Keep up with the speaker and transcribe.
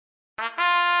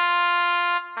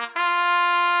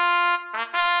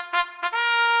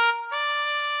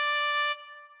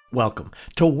Welcome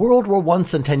to World War I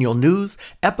Centennial News,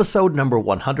 episode number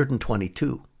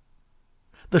 122.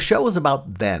 The show is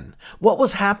about then, what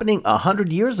was happening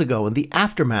 100 years ago in the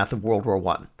aftermath of World War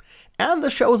I. And the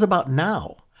show is about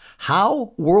now,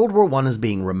 how World War I is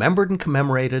being remembered and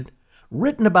commemorated,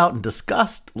 written about and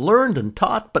discussed, learned and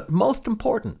taught, but most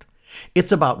important,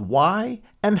 it's about why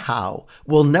and how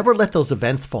we'll never let those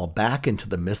events fall back into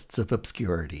the mists of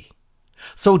obscurity.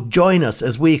 So join us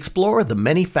as we explore the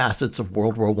many facets of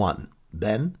World War I,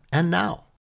 then and now.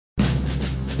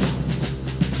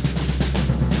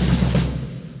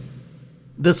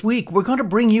 This week, we're going to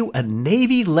bring you a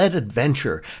Navy-led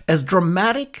adventure as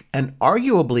dramatic and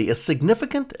arguably as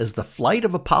significant as the flight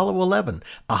of Apollo 11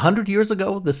 100 years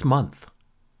ago this month.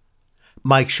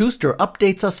 Mike Schuster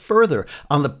updates us further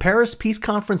on the Paris Peace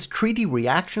Conference treaty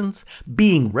reactions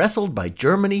being wrestled by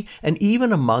Germany and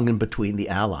even among and between the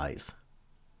Allies.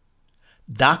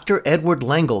 Dr. Edward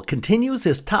Lengel continues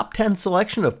his top 10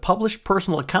 selection of published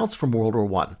personal accounts from World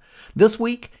War I. This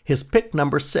week, his pick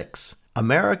number 6,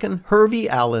 American Hervey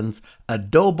Allen's A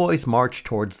Doughboy's March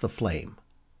Towards the Flame.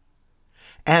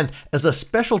 And as a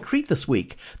special treat this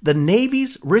week, the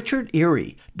Navy's Richard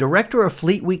Erie, Director of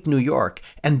Fleet Week New York,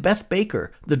 and Beth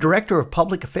Baker, the Director of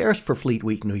Public Affairs for Fleet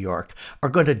Week New York, are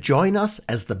going to join us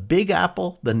as the Big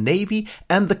Apple, the Navy,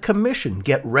 and the Commission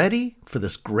get ready for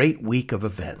this great week of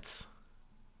events.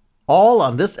 All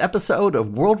on this episode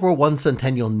of World War I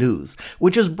Centennial News,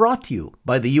 which is brought to you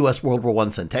by the U.S. World War I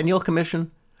Centennial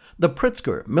Commission, the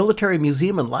Pritzker Military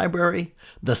Museum and Library,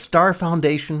 the Starr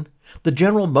Foundation, the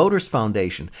General Motors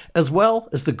Foundation, as well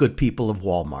as the good people of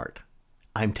Walmart.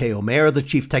 I'm Teo Mayer, the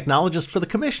Chief Technologist for the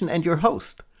Commission and your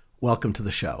host. Welcome to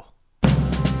the show.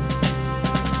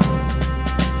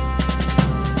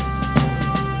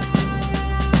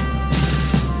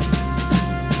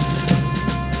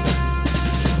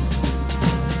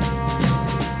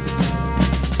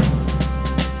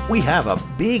 We have a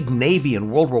big Navy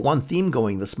and World War I theme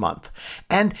going this month.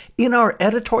 And in our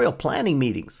editorial planning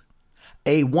meetings,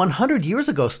 a 100 years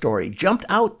ago story jumped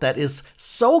out that is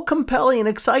so compelling and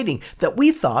exciting that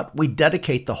we thought we'd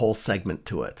dedicate the whole segment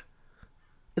to it.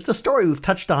 It's a story we've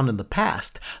touched on in the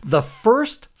past, the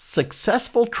first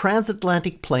successful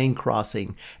transatlantic plane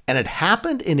crossing, and it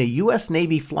happened in a U.S.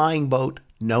 Navy flying boat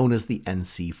known as the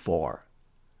NC-4.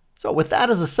 So with that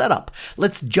as a setup,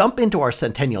 let's jump into our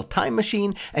Centennial Time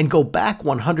Machine and go back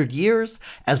 100 years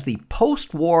as the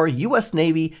post-war U.S.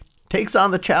 Navy takes on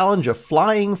the challenge of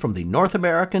flying from the North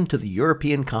American to the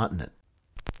European continent.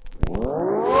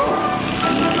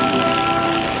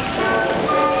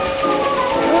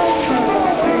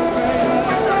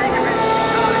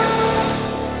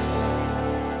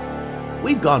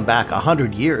 We've gone back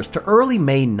 100 years to early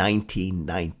May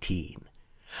 1919.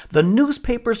 The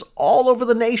newspapers all over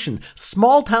the nation,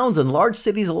 small towns and large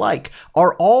cities alike,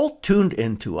 are all tuned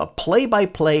into a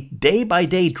play-by-play,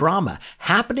 day-by-day drama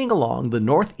happening along the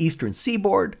northeastern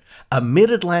seaboard, a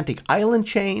mid-Atlantic island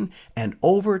chain, and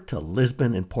over to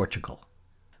Lisbon in Portugal.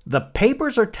 The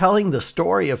papers are telling the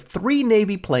story of 3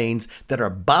 Navy planes that are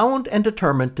bound and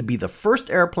determined to be the first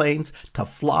airplanes to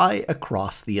fly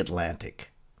across the Atlantic.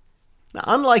 Now,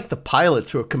 unlike the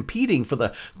pilots who are competing for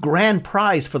the grand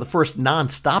prize for the first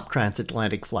non-stop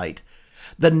transatlantic flight,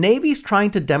 the Navy's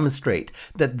trying to demonstrate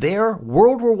that their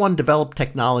World War I developed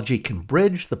technology can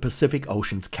bridge the Pacific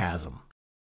Ocean's chasm.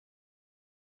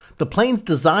 The plane's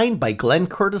designed by Glenn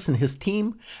Curtiss and his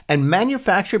team and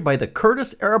manufactured by the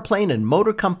Curtiss Airplane and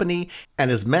Motor Company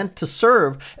and is meant to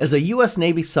serve as a U.S.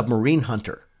 Navy submarine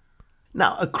hunter.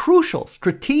 Now, a crucial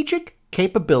strategic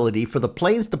capability for the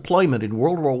plane's deployment in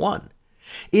World War I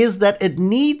is that it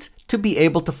needs to be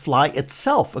able to fly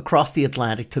itself across the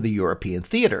Atlantic to the European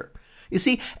theater. You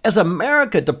see, as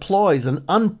America deploys an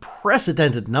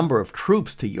unprecedented number of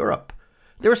troops to Europe,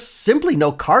 there's simply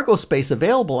no cargo space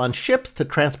available on ships to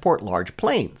transport large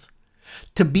planes.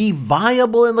 To be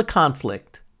viable in the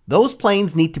conflict, those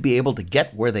planes need to be able to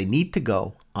get where they need to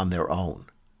go on their own.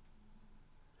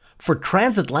 For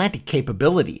transatlantic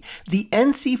capability, the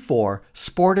NC-4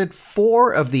 sported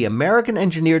 4 of the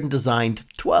American-engineered and designed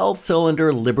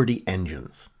 12-cylinder Liberty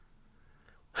engines.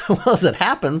 Well, as it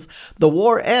happens, the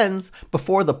war ends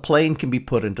before the plane can be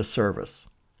put into service.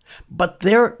 But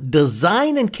their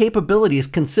design and capability is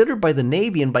considered by the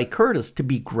Navy and by Curtiss to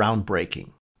be groundbreaking.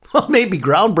 Well, maybe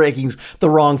groundbreaking's the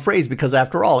wrong phrase because,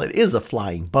 after all, it is a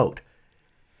flying boat.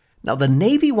 Now, the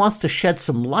Navy wants to shed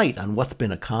some light on what's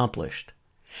been accomplished.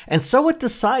 And so it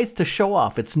decides to show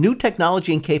off its new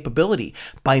technology and capability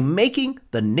by making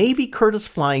the Navy Curtiss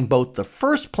flying boat the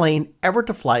first plane ever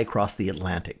to fly across the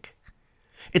Atlantic.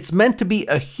 It's meant to be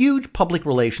a huge public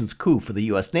relations coup for the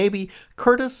U.S. Navy,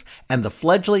 Curtiss, and the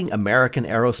fledgling American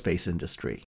aerospace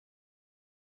industry.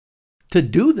 To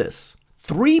do this,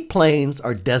 3 planes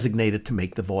are designated to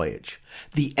make the voyage: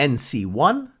 the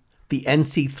NC-1, the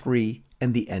NC-3,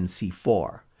 and the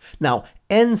NC-4. Now,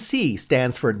 NC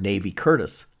stands for Navy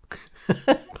Curtiss,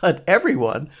 but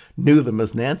everyone knew them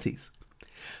as Nancy's.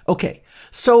 Okay,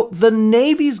 so the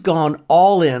Navy's gone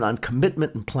all in on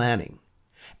commitment and planning,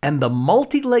 and the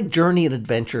multi-leg journey and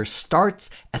adventure starts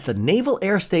at the Naval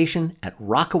Air Station at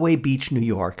Rockaway Beach, New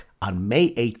York on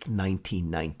May 8,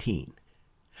 1919.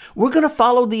 We're going to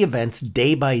follow the events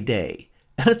day by day,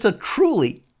 and it's a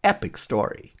truly epic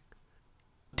story.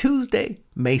 Tuesday,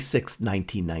 May 6,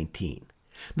 1919.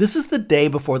 This is the day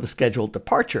before the scheduled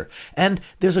departure, and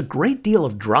there's a great deal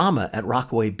of drama at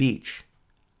Rockaway Beach.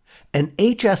 An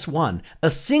HS-1,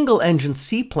 a single-engine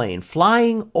seaplane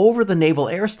flying over the Naval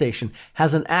Air Station,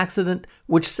 has an accident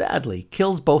which sadly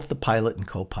kills both the pilot and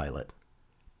co-pilot.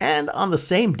 And on the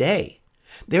same day,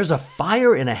 there's a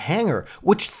fire in a hangar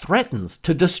which threatens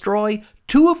to destroy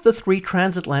 2 of the 3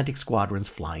 transatlantic squadron's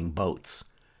flying boats.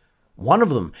 One of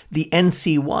them, the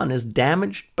NC-1, is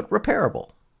damaged but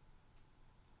repairable.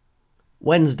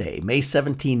 Wednesday, May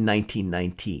 17,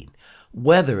 1919.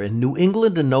 Weather in New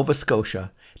England and Nova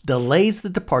Scotia delays the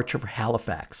departure for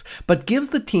Halifax, but gives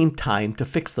the team time to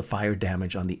fix the fire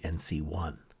damage on the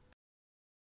NC-1.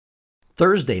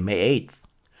 Thursday, May 8th.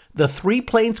 The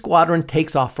 3-plane squadron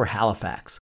takes off for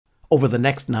Halifax. Over the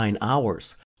next 9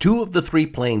 hours, 2 of the 3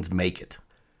 planes make it.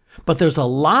 But there's a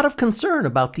lot of concern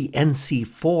about the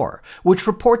NC-4, which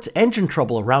reports engine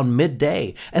trouble around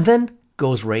midday and then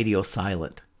goes radio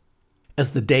silent.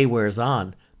 As the day wears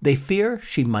on, they fear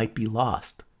she might be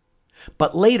lost.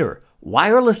 But later,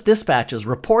 wireless dispatches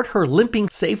report her limping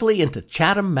safely into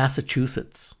Chatham,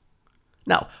 Massachusetts.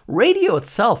 Now, radio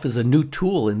itself is a new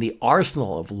tool in the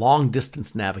arsenal of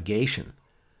long-distance navigation.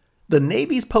 The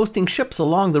Navy's posting ships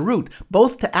along the route,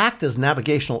 both to act as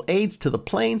navigational aids to the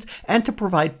planes and to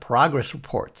provide progress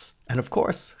reports, and of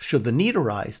course, should the need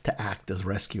arise, to act as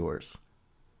rescuers.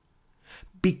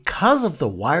 Because of the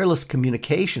wireless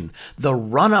communication, the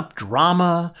run-up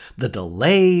drama, the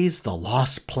delays, the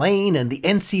lost plane, and the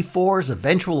NC-4's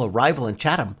eventual arrival in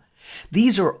Chatham,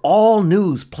 these are all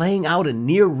news playing out in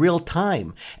near real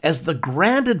time as the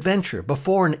grand adventure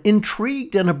before an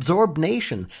intrigued and absorbed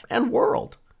nation and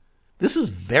world. This is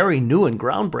very new and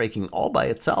groundbreaking all by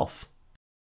itself.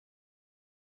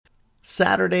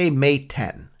 Saturday, May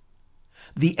 10.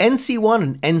 The NC-1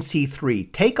 and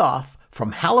NC-3 take off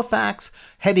from Halifax,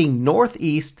 heading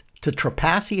northeast to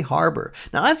Trepassey Harbor.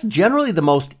 Now, that's generally the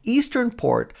most eastern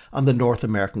port on the North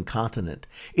American continent.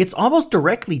 It's almost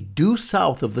directly due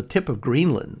south of the tip of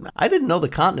Greenland. I didn't know the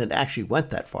continent actually went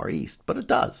that far east, but it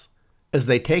does. As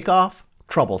they take off,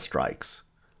 trouble strikes.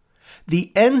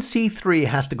 The NC-3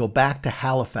 has to go back to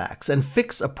Halifax and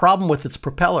fix a problem with its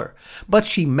propeller, but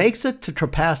she makes it to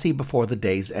Trepassey before the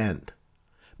day's end.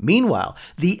 Meanwhile,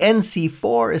 the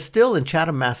NC-4 is still in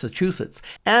Chatham, Massachusetts,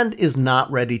 and is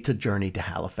not ready to journey to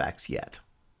Halifax yet.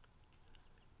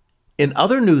 In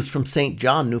other news from St.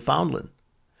 John, Newfoundland,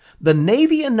 the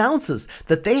Navy announces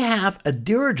that they have a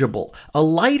dirigible, a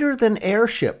lighter-than-air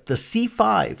ship, the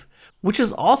C-5, which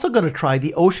is also going to try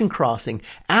the ocean crossing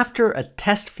after a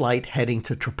test flight heading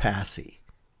to Trepassey.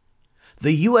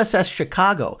 The USS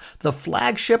Chicago, the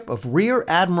flagship of Rear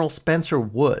Admiral Spencer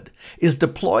Wood, is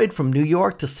deployed from New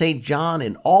York to St. John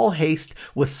in all haste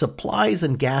with supplies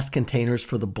and gas containers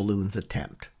for the balloon's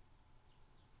attempt.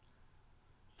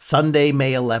 Sunday,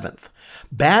 May 11th.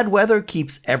 Bad weather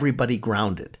keeps everybody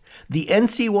grounded. The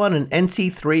NC-1 and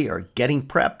NC-3 are getting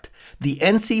prepped, the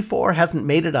NC-4 hasn't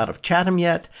made it out of Chatham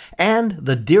yet, and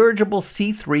the dirigible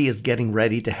C-3 is getting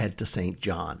ready to head to St.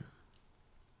 John.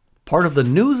 Part of the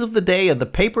news of the day in the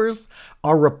papers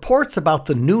are reports about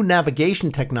the new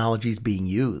navigation technologies being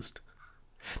used.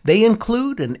 They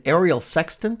include an aerial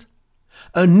sextant,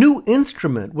 a new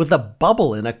instrument with a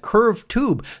bubble in a curved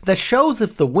tube that shows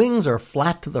if the wings are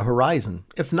flat to the horizon.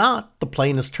 If not, the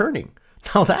plane is turning.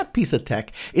 Now that piece of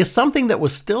tech is something that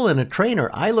was still in a trainer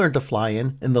I learned to fly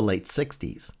in the late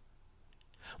 60s.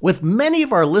 With many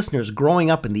of our listeners growing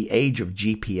up in the age of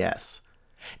GPS,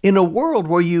 in a world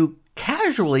where you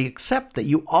casually accept that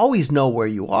you always know where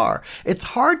you are, it's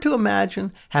hard to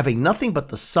imagine having nothing but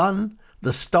the sun,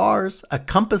 the stars, a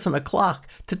compass, and a clock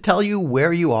to tell you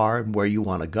where you are and where you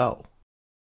want to go.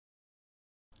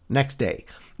 Next day,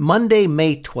 Monday,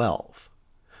 May 12.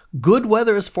 Good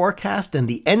weather is forecast, and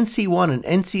the NC-1 and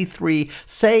NC-3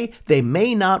 say they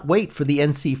may not wait for the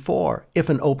NC-4 if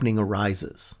an opening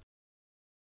arises.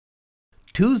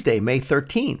 Tuesday, May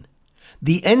 13.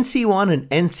 The NC-1 and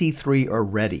NC-3 are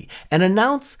ready and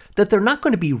announce that they're not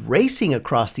going to be racing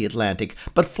across the Atlantic,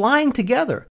 but flying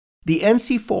together. The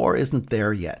NC-4 isn't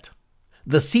there yet.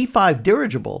 The C-5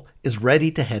 dirigible is ready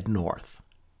to head north.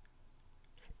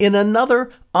 In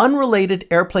another unrelated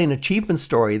airplane achievement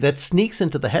story that sneaks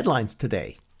into the headlines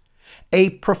today, a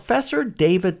Professor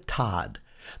David Todd,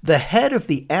 the head of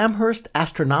the Amherst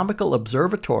Astronomical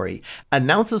Observatory,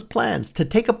 announces plans to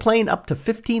take a plane up to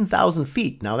 15,000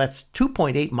 feet, now that's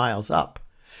 2.8 miles up,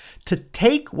 to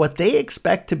take what they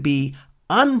expect to be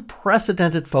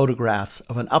unprecedented photographs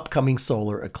of an upcoming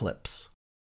solar eclipse.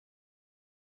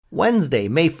 Wednesday,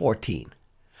 May 14.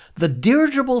 The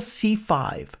dirigible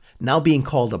C-5, now being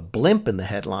called a blimp in the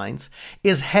headlines,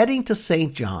 is heading to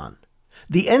St. John.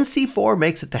 The NC-4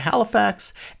 makes it to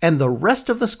Halifax, and the rest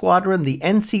of the squadron, the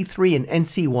NC-3 and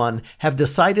NC-1, have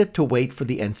decided to wait for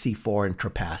the NC-4 in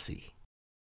Trepassey.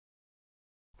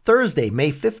 Thursday,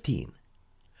 May 15.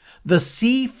 The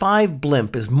C-5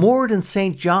 blimp is moored in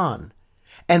St. John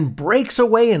and breaks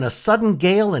away in a sudden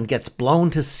gale and gets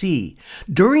blown to sea.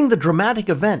 During the dramatic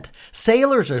event,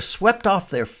 sailors are swept off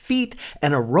their feet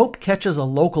and a rope catches a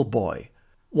local boy.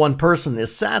 One person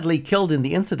is sadly killed in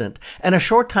the incident, and a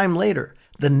short time later,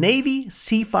 the Navy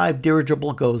C-5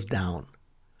 dirigible goes down.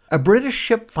 A British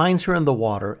ship finds her in the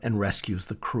water and rescues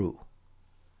the crew.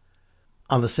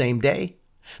 On the same day,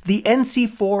 the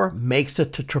NC-4 makes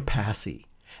it to Trepassey,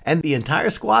 and the entire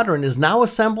squadron is now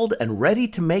assembled and ready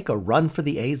to make a run for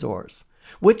the Azores,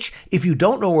 which, if you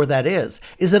don't know where that is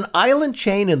an island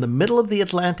chain in the middle of the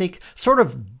Atlantic, sort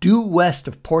of due west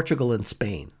of Portugal and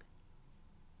Spain.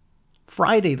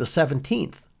 Friday the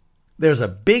 17th. There's a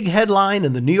big headline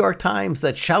in the New York Times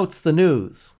that shouts the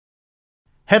news.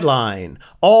 Headline: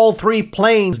 All 3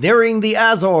 planes nearing the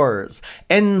Azores.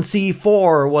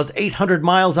 NC-4 was 800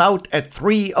 miles out at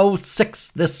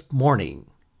 3:06 this morning.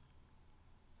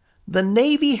 The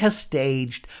Navy has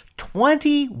staged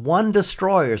 21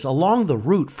 destroyers along the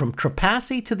route from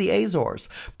Trepassey to the Azores,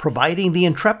 providing the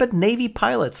intrepid Navy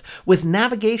pilots with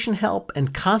navigation help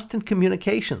and constant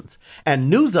communications, and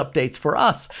news updates for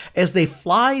us as they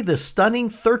fly the stunning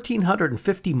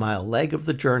 1,350-mile leg of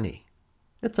the journey.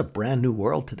 It's a brand new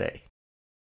world today.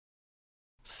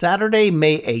 Saturday,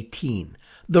 May 18.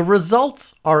 The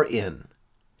results are in.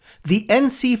 The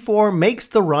NC-4 makes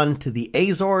the run to the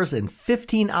Azores in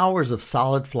 15 hours of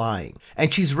solid flying,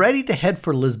 and she's ready to head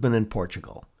for Lisbon in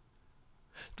Portugal.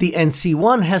 The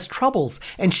NC-1 has troubles,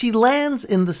 and she lands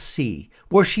in the sea,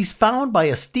 where she's found by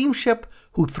a steamship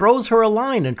who throws her a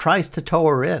line and tries to tow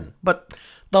her in. But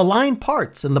the line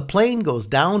parts, and the plane goes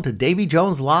down to Davy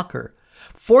Jones' locker.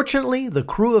 Fortunately, the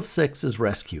crew of 6 is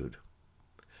rescued.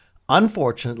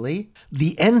 Unfortunately,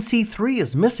 the NC-3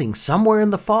 is missing somewhere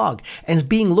in the fog and is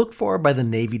being looked for by the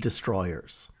Navy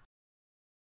destroyers.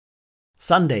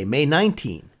 Sunday, May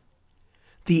 19.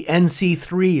 The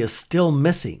NC-3 is still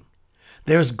missing.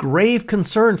 There's grave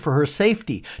concern for her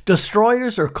safety.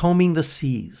 Destroyers are combing the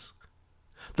seas.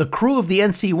 The crew of the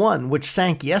NC-1, which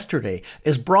sank yesterday,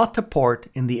 is brought to port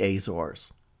in the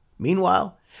Azores.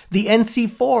 Meanwhile, the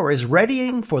NC-4 is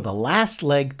readying for the last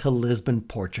leg to Lisbon,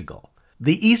 Portugal,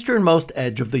 the easternmost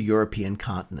edge of the European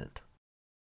continent.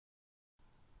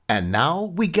 And now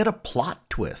we get a plot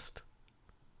twist.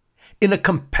 In a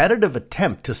competitive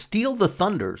attempt to steal the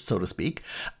thunder, so to speak,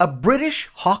 a British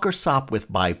Hawker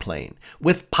Sopwith biplane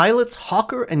with pilots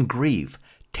Hawker and Grieve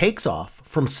takes off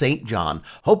from St. John,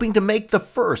 hoping to make the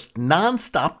first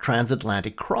non-stop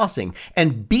transatlantic crossing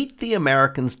and beat the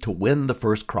Americans to win the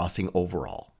first crossing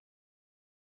overall.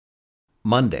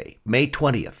 Monday, May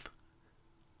 20th.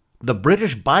 The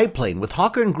British biplane with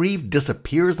Hawker and Grieve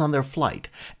disappears on their flight,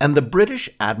 and the British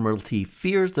Admiralty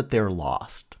fears that they're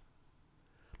lost.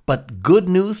 But good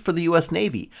news for the U.S.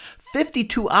 Navy.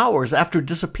 52 hours after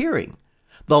disappearing,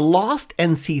 the lost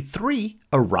NC-3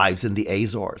 arrives in the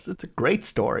Azores. It's a great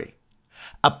story.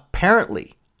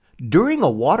 Apparently, during a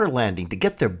water landing to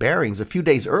get their bearings a few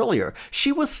days earlier,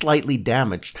 she was slightly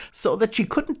damaged so that she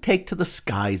couldn't take to the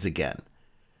skies again.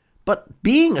 But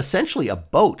being essentially a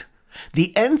boat,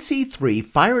 the NC-3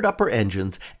 fired up her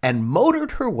engines and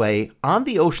motored her way on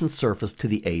the ocean surface to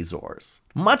the Azores,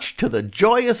 much to the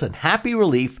joyous and happy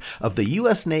relief of the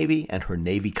U.S. Navy and her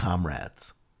Navy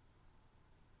comrades.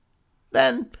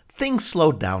 Then things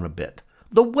slowed down a bit.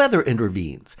 The weather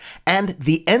intervenes, and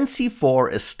the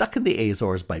NC-4 is stuck in the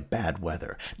Azores by bad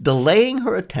weather, delaying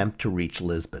her attempt to reach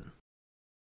Lisbon.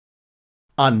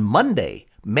 On Monday,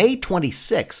 May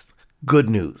 26th, good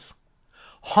news.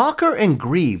 Hawker and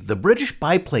Grieve, the British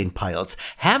biplane pilots,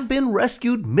 have been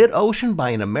rescued mid-ocean by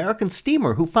an American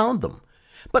steamer who found them.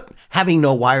 But having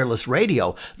no wireless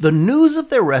radio, the news of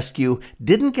their rescue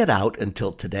didn't get out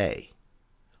until today.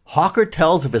 Hawker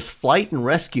tells of his flight and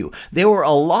rescue. They were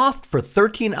aloft for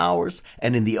 13 hours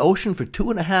and in the ocean for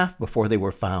 2.5 before they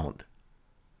were found.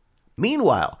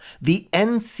 Meanwhile, the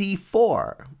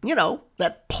NC-4,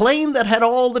 that plane that had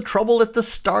all the trouble at the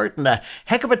start and a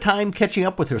heck of a time catching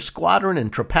up with her squadron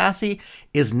in Trepassey,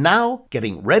 is now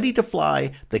getting ready to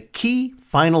fly the key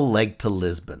final leg to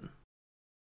Lisbon.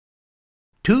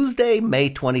 Tuesday, May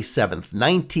 27th,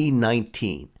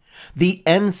 1919. The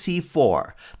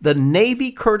NC-4, the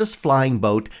Navy Curtiss flying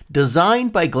boat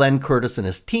designed by Glenn Curtiss and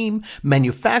his team,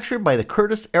 manufactured by the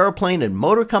Curtiss Airplane and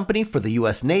Motor Company for the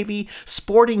U.S. Navy,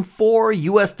 sporting 4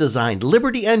 U.S.-designed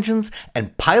Liberty engines,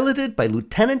 and piloted by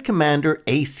Lieutenant Commander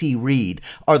A.C. Reed,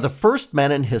 are the first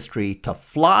men in history to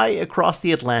fly across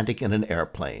the Atlantic in an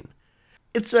airplane.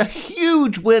 It's a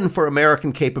huge win for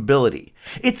American capability.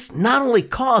 It's not only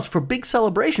cause for big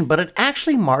celebration, but it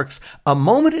actually marks a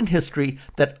moment in history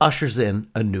that ushers in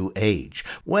a new age,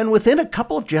 when within a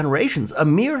couple of generations, a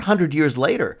mere 100 years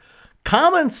later,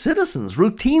 common citizens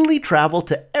routinely travel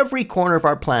to every corner of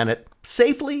our planet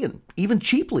safely and even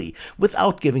cheaply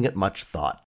without giving it much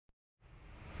thought.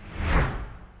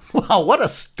 Wow, what a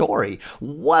story!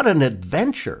 What an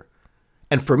adventure!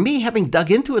 And for me, having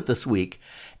dug into it this week,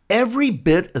 every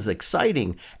bit as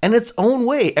exciting, and its own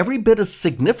way, every bit as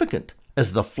significant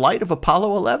as the flight of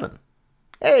Apollo 11.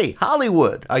 Hey,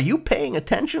 Hollywood, are you paying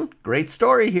attention? Great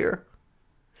story here.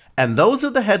 And those are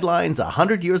the headlines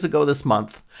 100 years ago this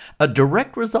month, a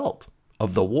direct result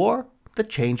of the war that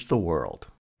changed the world.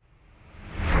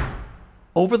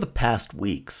 Over the past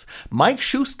weeks, Mike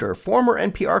Schuster, former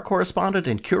NPR correspondent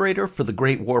and curator for the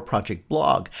Great War Project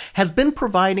blog, has been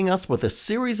providing us with a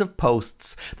series of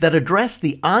posts that address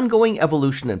the ongoing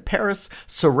evolution in Paris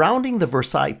surrounding the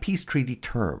Versailles Peace Treaty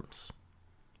terms.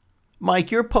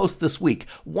 Mike, your post this week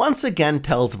once again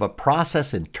tells of a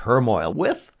process in turmoil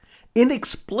with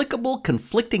inexplicable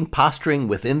conflicting posturing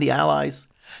within the Allies,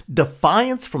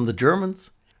 defiance from the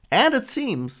Germans, and, it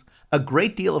seems, a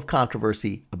great deal of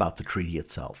controversy about the treaty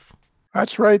itself.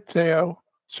 That's right, Theo.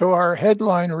 So our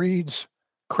headline reads,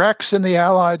 "Cracks in the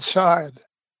Allied Side.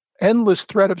 Endless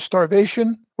threat of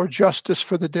starvation or justice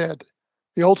for the dead.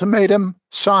 The ultimatum,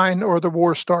 sign or the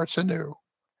war starts anew."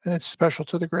 And it's special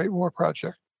to the Great War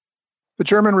Project. The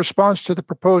German response to the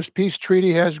proposed peace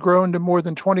treaty has grown to more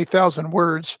than 20,000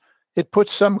 words. It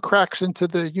puts some cracks into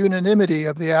the unanimity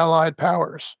of the Allied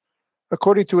powers.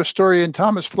 According to historian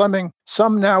Thomas Fleming,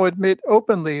 some now admit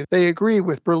openly they agree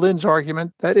with Berlin's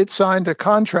argument that it signed a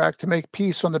contract to make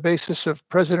peace on the basis of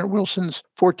President Wilson's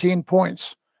 14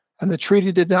 points, and the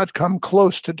treaty did not come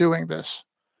close to doing this.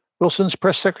 Wilson's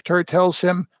press secretary tells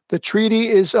him the treaty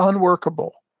is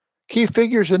unworkable. Key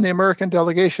figures in the American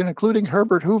delegation, including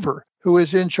Herbert Hoover, who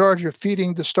is in charge of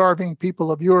feeding the starving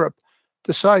people of Europe,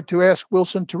 decide to ask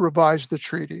Wilson to revise the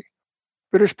treaty.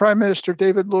 British Prime Minister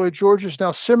David Lloyd George is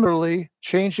now similarly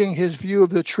changing his view of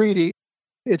the treaty.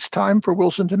 It's time for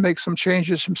Wilson to make some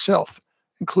changes himself,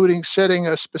 including setting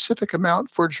a specific amount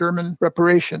for German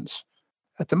reparations.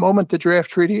 At the moment, the draft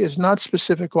treaty is not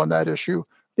specific on that issue,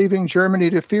 leaving Germany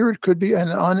to fear it could be an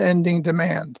unending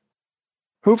demand.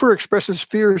 Hoover expresses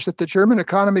fears that the German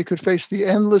economy could face the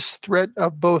endless threat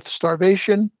of both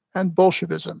starvation and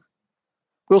Bolshevism.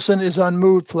 Wilson is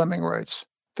unmoved, Fleming writes.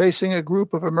 Facing a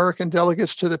group of American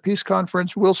delegates to the peace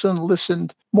conference, Wilson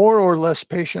listened more or less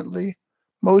patiently.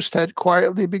 Most had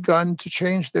quietly begun to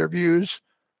change their views,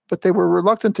 but they were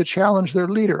reluctant to challenge their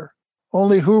leader.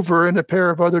 Only Hoover and a pair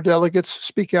of other delegates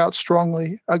speak out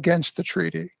strongly against the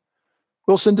treaty.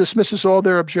 Wilson dismisses all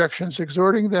their objections,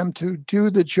 exhorting them to do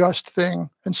the just thing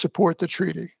and support the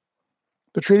treaty.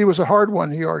 The treaty was a hard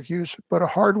one, he argues, but a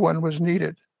hard one was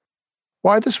needed.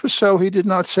 Why this was so, he did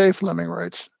not say, Fleming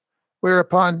writes,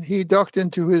 whereupon he ducked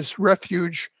into his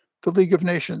refuge, the League of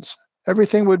Nations.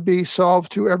 Everything would be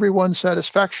solved to everyone's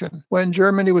satisfaction when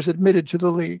Germany was admitted to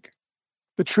the League.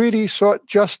 The treaty sought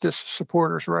justice,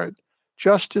 supporters write,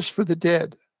 justice for the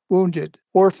dead, wounded,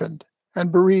 orphaned,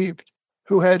 and bereaved,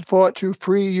 who had fought to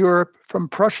free Europe from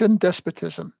Prussian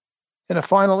despotism. In a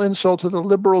final insult to the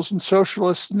liberals and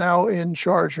socialists now in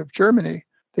charge of Germany,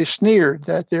 they sneered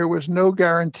that there was no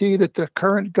guarantee that the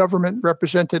current government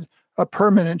represented a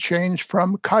permanent change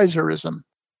from Kaiserism.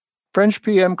 French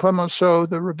PM Clemenceau,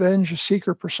 the revenge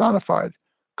seeker personified,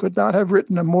 could not have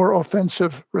written a more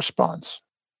offensive response.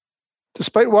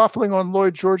 Despite waffling on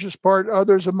Lloyd George's part,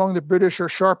 others among the British are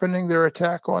sharpening their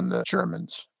attack on the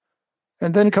Germans.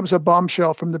 And then comes a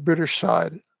bombshell from the British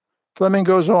side. Fleming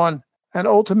goes on, an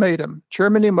ultimatum.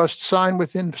 Germany must sign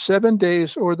within 7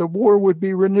 days or the war would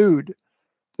be renewed.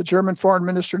 The German foreign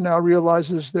minister now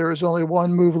realizes there is only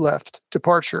one move left: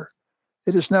 departure.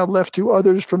 It is now left to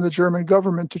others from the German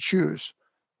government to choose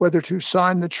whether to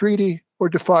sign the treaty or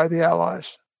defy the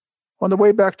Allies. On the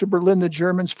way back to Berlin, the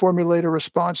Germans formulate a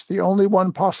response, the only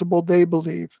one possible they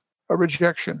believe, a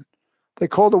rejection. They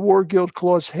call the War Guild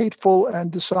Clause hateful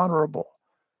and dishonorable,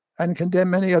 and condemn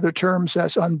many other terms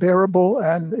as unbearable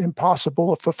and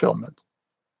impossible of fulfillment.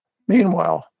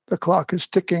 Meanwhile, the clock is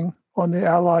ticking on the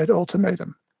Allied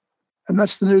ultimatum. And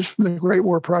that's the news from the Great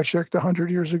War Project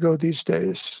 100 years ago these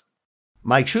days.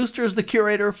 Mike Schuster is the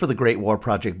curator for the Great War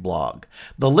Project blog.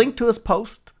 The link to his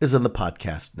post is in the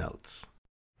podcast notes.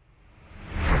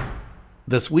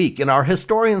 This week in our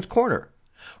Historian's Corner,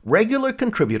 regular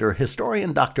contributor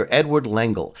historian Dr. Edward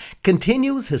Lengel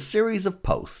continues his series of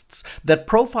posts that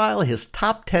profile his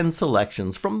top 10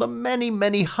 selections from the many,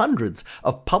 many hundreds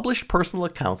of published personal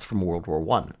accounts from World War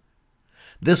I.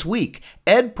 This week,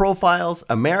 Ed profiles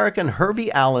American Hervey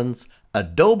Allen's A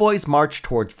Doughboy's March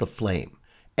Towards the Flame,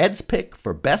 Ed's pick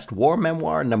for Best War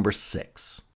Memoir number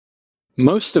 6.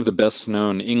 Most of the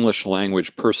best-known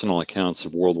English-language personal accounts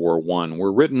of World War I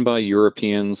were written by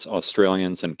Europeans,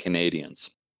 Australians, and Canadians.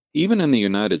 Even in the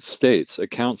United States,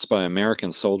 accounts by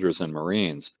American soldiers and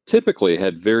Marines typically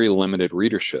had very limited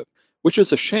readership, which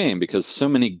is a shame because so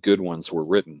many good ones were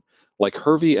written, like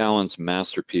Hervey Allen's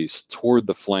masterpiece, Toward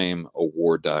the Flame, A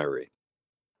War Diary.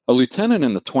 A lieutenant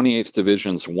in the 28th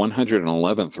Division's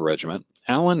 111th Regiment,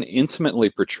 Allen intimately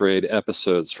portrayed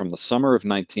episodes from the summer of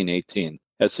 1918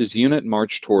 as his unit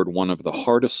marched toward one of the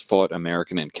hardest-fought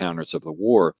American encounters of the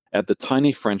war at the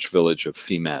tiny French village of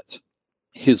Fimet.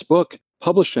 His book,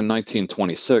 published in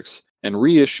 1926 and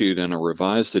reissued in a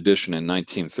revised edition in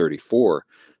 1934,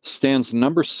 stands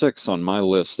number 6 on my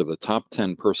list of the top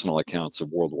 10 personal accounts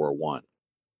of World War I.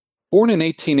 Born in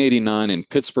 1889 in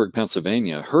Pittsburgh,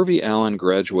 Pennsylvania, Hervey Allen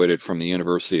graduated from the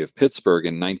University of Pittsburgh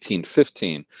in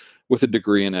 1915 with a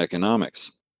degree in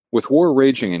economics. With war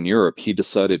raging in Europe, he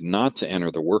decided not to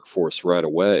enter the workforce right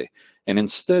away and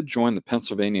instead joined the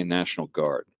Pennsylvania National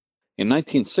Guard. In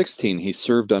 1916, he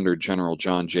served under General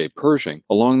John J. Pershing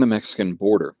along the Mexican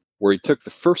border, where he took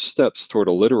the first steps toward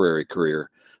a literary career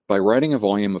by writing a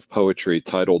volume of poetry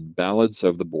titled Ballads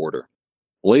of the Border.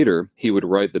 Later, he would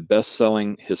write the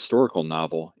best-selling historical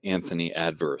novel Anthony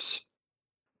Adverse.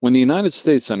 When the United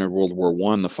States entered World War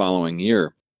I the following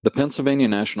year, the Pennsylvania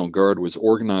National Guard was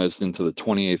organized into the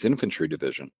 28th Infantry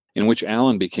Division, in which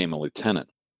Allen became a lieutenant.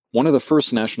 One of the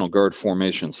first National Guard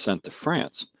formations sent to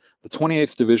France, the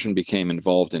 28th Division became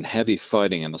involved in heavy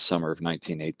fighting in the summer of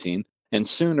 1918 and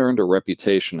soon earned a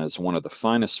reputation as one of the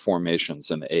finest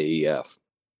formations in the AEF.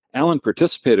 Allen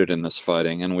participated in this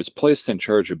fighting and was placed in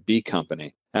charge of B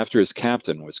Company after his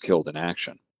captain was killed in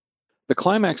action. The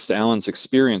climax to Allen's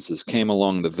experiences came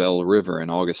along the Velle River in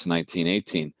August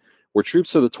 1918, where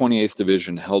troops of the 28th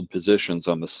Division held positions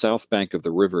on the south bank of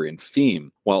the river in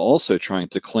Fiume, while also trying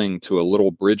to cling to a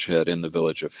little bridgehead in the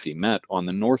village of Fimet on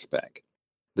the north bank.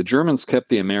 The Germans kept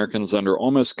the Americans under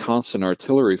almost constant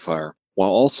artillery fire,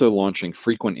 while also launching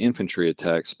frequent infantry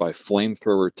attacks by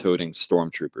flamethrower-toting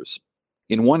stormtroopers.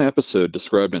 In one episode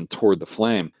described in Toward the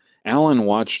Flame, Allen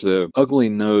watched the ugly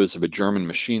nose of a German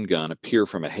machine gun appear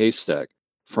from a haystack,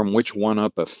 from which went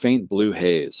up a faint blue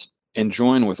haze, and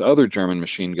join with other German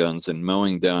machine guns in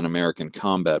mowing down American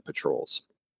combat patrols.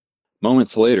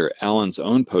 Moments later, Allen's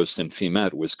own post in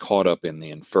Fimet was caught up in the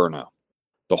inferno.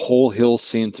 The whole hill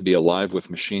seemed to be alive with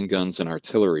machine guns and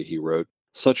artillery, he wrote.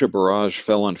 Such a barrage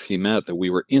fell on Fimet that we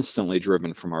were instantly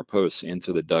driven from our posts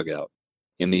into the dugout.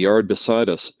 In the yard beside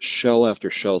us, shell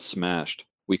after shell smashed.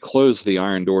 We closed the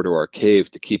iron door to our cave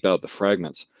to keep out the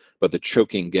fragments, but the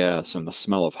choking gas and the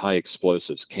smell of high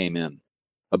explosives came in.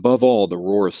 Above all, the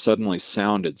roar suddenly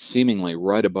sounded, seemingly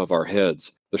right above our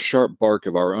heads, the sharp bark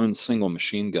of our own single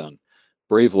machine gun.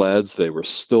 Brave lads, they were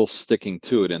still sticking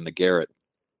to it in the garret.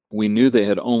 We knew they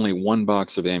had only one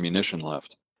box of ammunition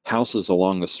left. Houses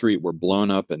along the street were blown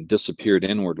up and disappeared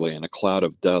inwardly in a cloud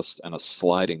of dust and a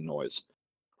sliding noise.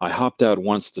 I hopped out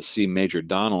once to see Major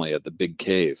Donnelly at the big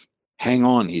cave. "Hang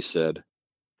on," he said.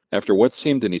 After what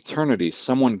seemed an eternity,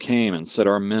 someone came and said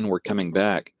our men were coming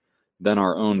back. Then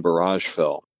our own barrage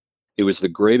fell. It was the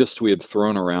greatest we had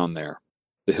thrown around there.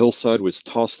 The hillside was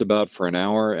tossed about for an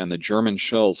hour, and the German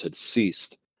shells had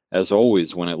ceased. As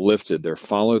always, when it lifted, there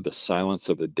followed the silence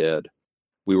of the dead.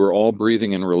 We were all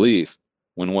breathing in relief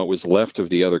when what was left of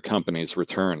the other companies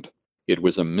returned. It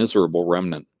was a miserable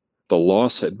remnant. The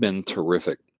loss had been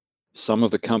terrific. Some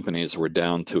of the companies were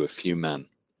down to a few men.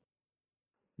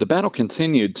 The battle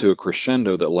continued to a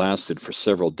crescendo that lasted for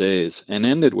several days and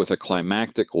ended with a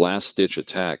climactic last-ditch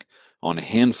attack on a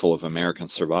handful of American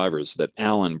survivors that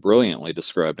Allen brilliantly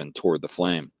described in Toward the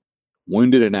Flame.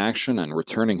 Wounded in action and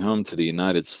returning home to the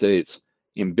United States,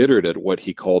 embittered at what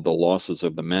he called the losses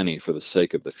of the many for the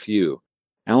sake of the few,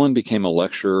 Allen became a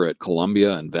lecturer at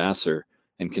Columbia and Vassar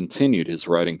and continued his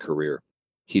writing career.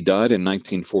 He died in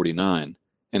 1949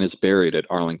 and is buried at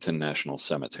Arlington National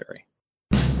Cemetery.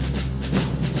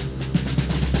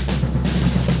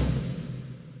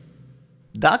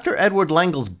 Dr. Edward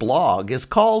Lengel's blog is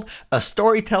called A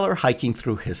Storyteller Hiking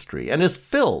Through History and is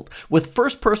filled with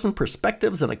first-person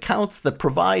perspectives and accounts that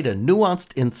provide a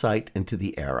nuanced insight into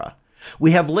the era.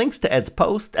 We have links to Ed's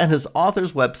post and his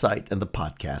author's website in the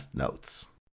podcast notes.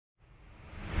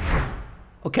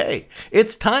 Okay,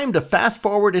 it's time to fast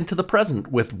forward into the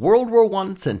present with World War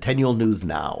I Centennial News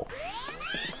Now.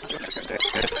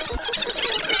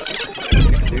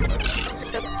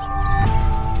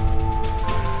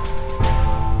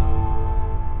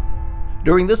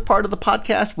 During this part of the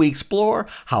podcast, we explore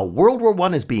how World War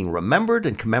I is being remembered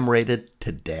and commemorated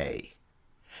today.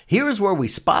 Here is where we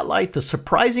spotlight the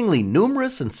surprisingly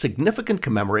numerous and significant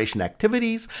commemoration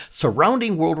activities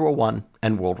surrounding World War I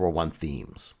and World War I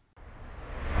themes.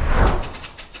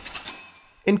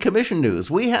 In Commission News,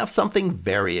 we have something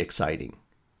very exciting.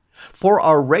 For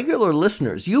our regular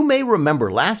listeners, you may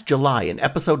remember last July in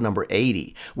episode number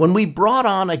 80 when we brought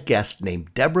on a guest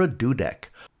named Deborah Dudek,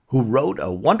 who wrote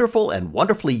a wonderful and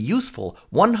wonderfully useful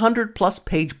 100-plus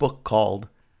page book called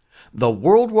The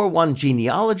World War I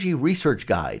Genealogy Research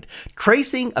Guide,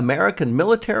 Tracing American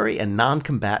Military and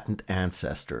Non-Combatant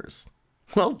Ancestors.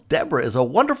 Well, Deborah is a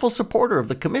wonderful supporter of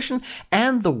the Commission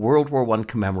and the World War I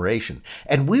commemoration,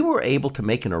 and we were able to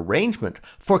make an arrangement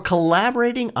for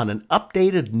collaborating on an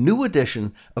updated new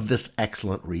edition of this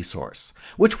excellent resource,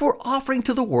 which we're offering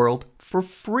to the world for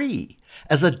free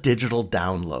as a digital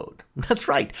download. That's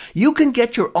right, you can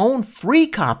get your own free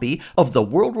copy of the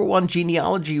World War I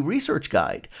Genealogy Research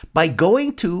Guide by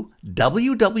going to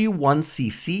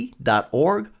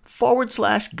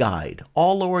ww1cc.org/guide,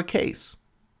 all lowercase.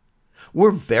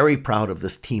 We're very proud of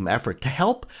this team effort to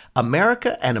help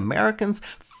America and Americans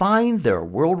find their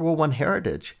World War I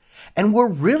heritage, and we're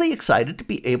really excited to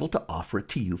be able to offer it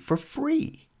to you for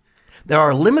free. There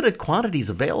are limited quantities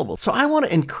available, so I want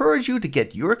to encourage you to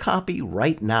get your copy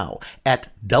right now at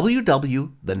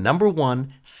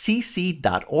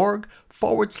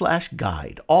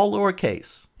www.1cc.org/guide, all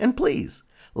lowercase. And please,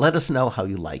 let us know how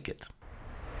you like it.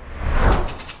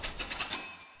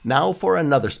 Now for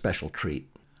another special treat.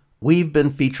 We've been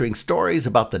featuring stories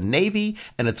about the Navy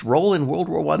and its role in World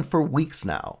War I for weeks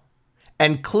now.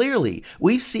 And clearly,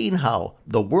 we've seen how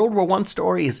the World War I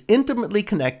story is intimately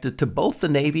connected to both the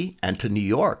Navy and to New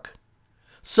York.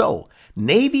 So,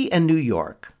 Navy and New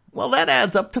York, well, that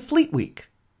adds up to Fleet Week.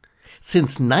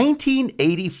 Since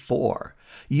 1984,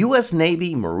 U.S.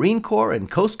 Navy, Marine Corps, and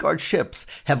Coast Guard ships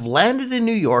have landed in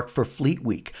New York for Fleet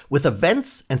Week, with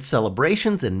events and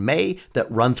celebrations in May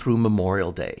that run through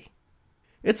Memorial Day.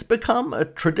 It's become a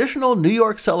traditional New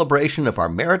York celebration of our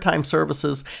maritime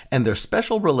services and their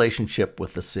special relationship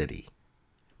with the city.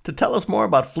 To tell us more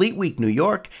about Fleet Week New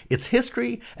York, its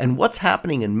history, and what's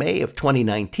happening in May of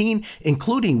 2019,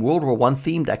 including World War I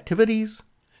themed activities,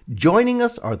 joining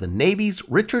us are the Navy's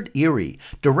Richard Erie,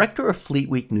 Director of Fleet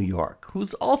Week New York,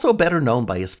 who's also better known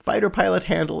by his fighter pilot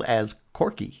handle as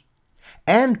Corky,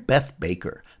 and Beth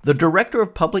Baker, the Director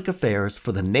of Public Affairs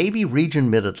for the Navy Region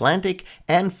Mid-Atlantic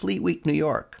and Fleet Week New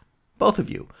York. Both of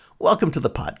you, welcome to the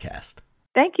podcast.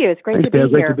 Thank you. It's great to be here.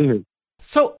 Great to be here.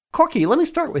 So, Corky, let me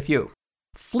start with you.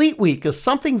 Fleet Week is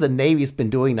something the Navy's been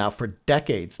doing now for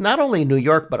decades, not only in New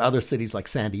York, but other cities like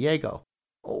San Diego.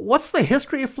 What's the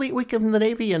history of Fleet Week in the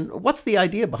Navy, and what's the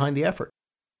idea behind the effort?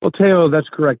 Well, Teo, that's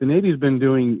correct. The Navy's been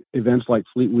doing events like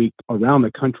Fleet Week around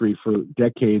the country for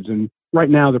decades, and right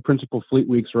now the principal Fleet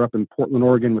Weeks are up in Portland,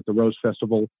 Oregon with the Rose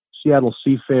Festival, Seattle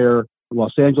Seafair,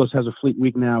 Los Angeles has a Fleet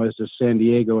Week now, as does San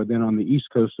Diego, and then on the East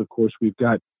Coast, of course, we've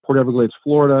got Port Everglades,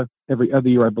 Florida. Every other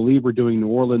year, I believe, we're doing New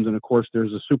Orleans, and of course,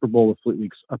 there's a Super Bowl of Fleet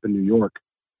Weeks up in New York.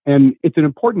 And it's an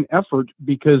important effort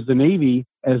because the Navy,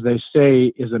 as they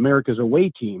say, is America's away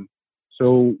team.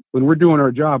 So when we're doing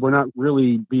our job, we're not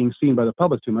really being seen by the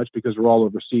public too much because we're all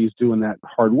overseas doing that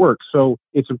hard work. So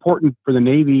it's important for the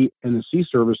Navy and the sea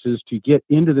services to get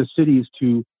into the cities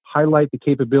to highlight the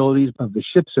capabilities of the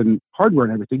ships and hardware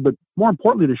and everything, but more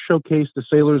importantly, to showcase the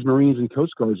sailors, Marines, and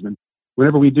Coast Guardsmen.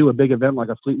 Whenever we do a big event like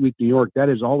a Fleet Week New York, that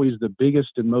is always the biggest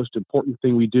and most important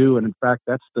thing we do. And in fact,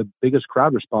 that's the biggest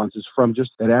crowd response is from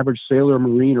just that average sailor,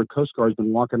 Marine, or Coast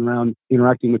Guardsman walking around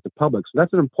interacting with the public. So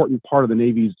that's an important part of the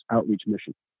Navy's outreach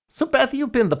mission. So, Beth,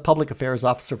 you've been the public affairs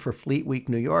officer for Fleet Week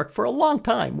New York for a long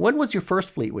time. When was your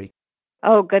first Fleet Week?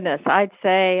 Oh, goodness. I'd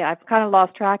say I've kind of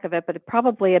lost track of it, but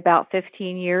probably about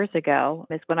 15 years ago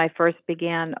is when I first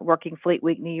began working Fleet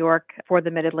Week New York for the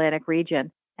Mid Atlantic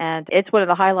region. And it's one of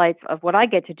the highlights of what I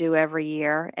get to do every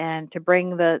year. And to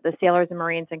bring the sailors and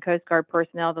Marines and Coast Guard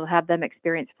personnel to have them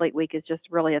experience Fleet Week is just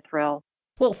really a thrill.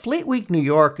 Well, Fleet Week New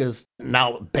York is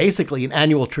now basically an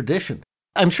annual tradition.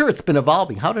 I'm sure it's been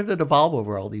evolving. How did it evolve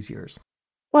over all these years?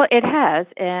 Well, it has,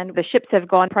 and the ships have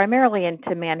gone primarily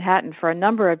into Manhattan for a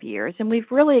number of years, and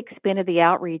we've really expanded the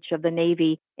outreach of the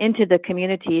Navy into the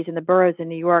communities and the boroughs in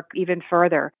New York even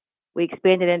further. We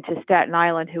expanded into Staten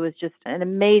Island, who was just an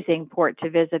amazing port to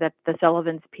visit at the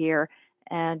Sullivan's Pier,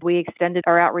 and we extended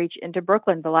our outreach into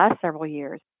Brooklyn the last several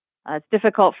years. It's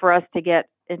difficult for us to get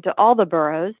into all the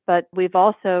boroughs, but we've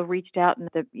also reached out in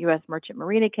the U.S. Merchant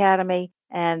Marine Academy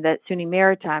and the SUNY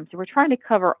Maritime. So we're trying to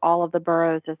cover all of the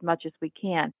boroughs as much as we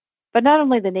can. But not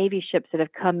only the Navy ships that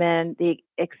have come in, the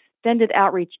extended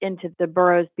outreach into the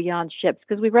boroughs beyond ships,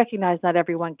 because we recognize not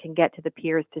everyone can get to the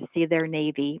piers to see their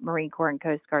Navy, Marine Corps, and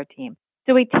Coast Guard team.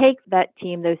 So we take that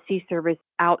team, those sea service,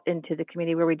 out into the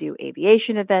community where we do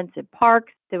aviation events in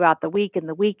parks throughout the week and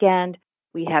the weekend.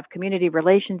 We have community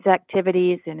relations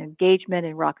activities and engagement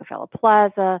in Rockefeller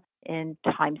Plaza, in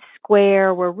Times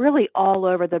Square. We're really all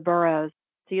over the boroughs.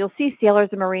 So you'll see sailors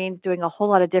and Marines doing a whole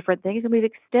lot of different things. And we've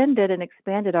extended and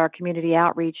expanded our community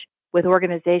outreach with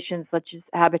organizations such as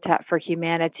Habitat for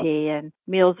Humanity and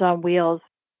Meals on Wheels.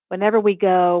 Whenever we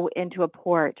go into a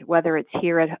port, whether it's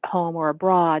here at home or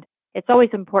abroad, it's always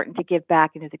important to give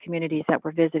back into the communities that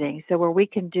we're visiting. So where we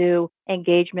can do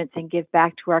engagements and give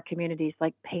back to our communities,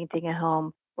 like painting a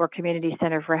home or community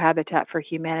center for Habitat for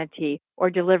Humanity, or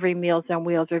delivering Meals on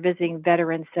Wheels, or visiting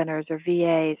veteran centers or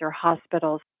VAs or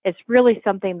hospitals, it's really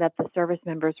something that the service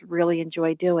members really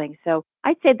enjoy doing. So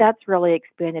I'd say that's really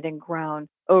expanded and grown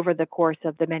over the course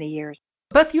of the many years.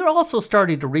 Beth, you're also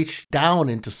starting to reach down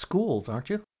into schools, aren't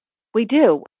you? We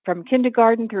do. From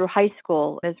kindergarten through high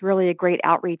school is really a great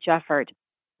outreach effort.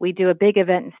 We do a big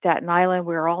event in Staten Island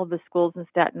where all of the schools in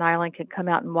Staten Island can come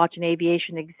out and watch an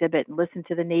aviation exhibit and listen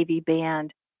to the Navy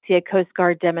band, see a Coast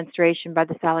Guard demonstration by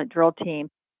the silent drill team.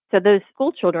 So those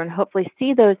school children hopefully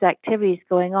see those activities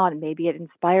going on. Maybe it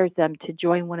inspires them to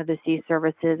join one of the sea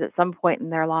services at some point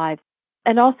in their lives.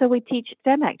 And also we teach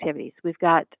STEM activities. We've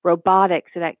got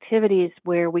robotics and activities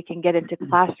where we can get into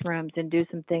classrooms and do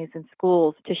some things in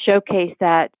schools to showcase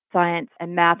that science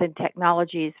and math and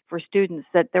technologies for students,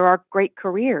 that there are great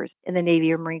careers in the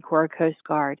Navy or Marine Corps or Coast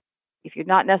Guard. If you're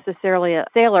not necessarily a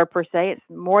sailor per se, it's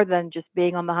more than just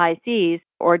being on the high seas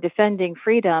or defending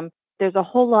freedom. There's a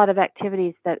whole lot of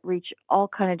activities that reach all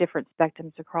kind of different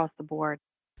spectrums across the board.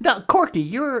 Now, Corky,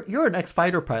 you're an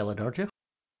ex-fighter pilot, aren't you?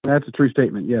 That's a true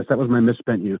statement. Yes, that was my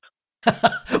misspent youth.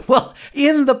 Well,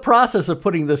 in the process of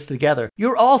putting this together,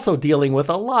 you're also dealing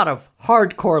with a lot of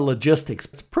hardcore logistics.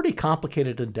 It's a pretty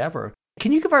complicated endeavor.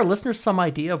 Can you give our listeners some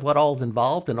idea of what all's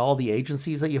involved in all the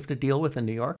agencies that you have to deal with in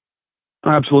New York?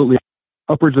 Absolutely.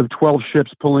 Upwards of 12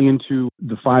 ships pulling into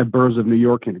the 5 boroughs of New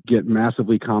York can get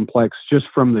massively complex. Just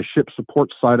from the ship support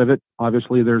side of it,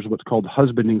 obviously there's what's called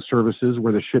husbanding services,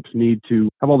 where the ships need to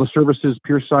have all the services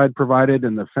pier side provided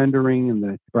and the fendering and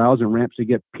the bows and ramps to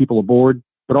get people aboard.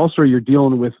 But also you're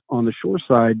dealing with, on the shore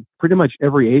side, pretty much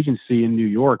every agency in New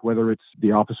York, whether it's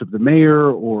the Office of the Mayor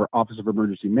or Office of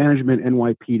Emergency Management,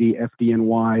 NYPD,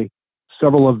 FDNY,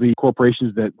 several of the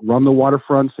corporations that run the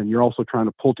waterfronts, and you're also trying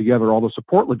to pull together all the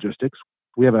support logistics.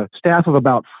 We have a staff of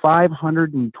about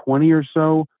 520 or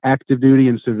so active duty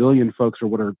and civilian folks, or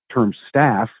what are termed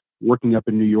staff, working up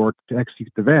in New York to execute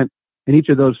the event. And each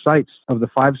of those sites, of the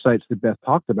 5 sites that Beth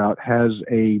talked about, has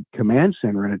a command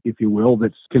center in it, if you will,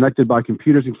 that's connected by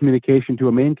computers and communication to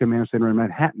a main command center in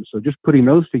Manhattan. So just putting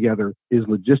those together is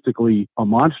logistically a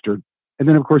monster. And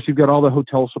then, of course, you've got all the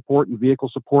hotel support and vehicle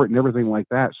support and everything like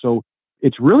that. So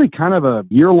it's really kind of a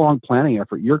year-long planning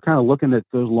effort. You're kind of looking at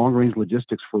those long-range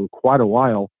logistics for quite a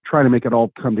while, trying to make it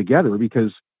all come together,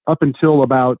 because up until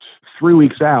about 3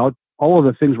 weeks out, all of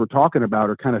the things we're talking about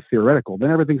are kind of theoretical.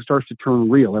 Then everything starts to turn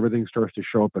real. Everything starts to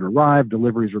show up and arrive.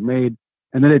 Deliveries are made.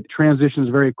 And then it transitions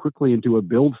very quickly into a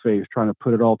build phase, trying to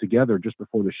put it all together just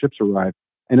before the ships arrive.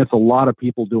 And it's a lot of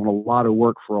people doing a lot of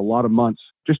work for a lot of months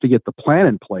just to get the plan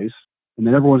in place. And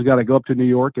then everyone's got to go up to New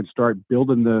York and start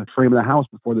building the frame of the house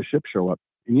before the ships show up.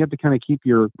 And you have to kind of keep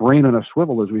your brain on a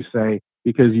swivel, as we say,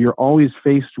 because you're always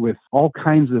faced with all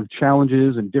kinds of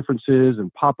challenges and differences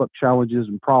and pop-up challenges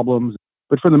and problems.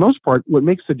 But for the most part, what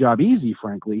makes the job easy,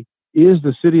 frankly, is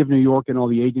the city of New York and all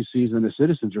the agencies and the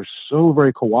citizens are so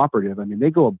very cooperative. I mean, they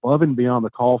go above and beyond the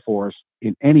call for us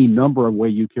in any number of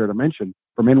ways you care to mention.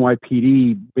 from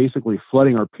NYPD basically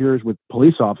flooding our piers with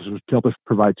police officers to help us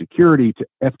provide security, to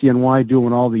FDNY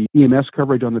doing all the EMS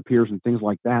coverage on the piers and things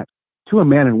like that. To a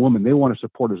man and woman, they want to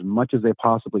support as much as they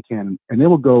possibly can, and they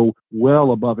will go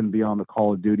well above and beyond the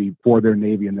call of duty for their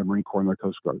Navy and their Marine Corps and their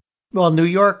Coast Guard. Well, New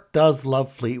York does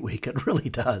love Fleet Week. It really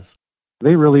does.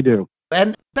 They really do.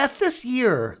 And Beth, this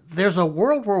year, there's a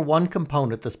World War I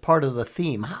component that's part of the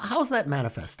theme. How's that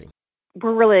manifesting?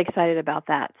 We're really excited about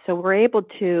that. So we're able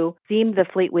to theme the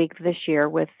Fleet Week this year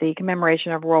with the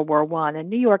commemoration of World War I. And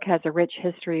New York has a rich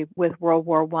history with World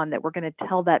War I that we're going to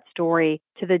tell that story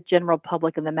to the general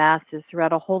public and the masses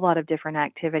throughout a whole lot of different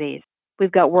activities. We've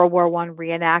got World War I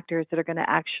reenactors that are going to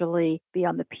actually be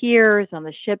on the piers, on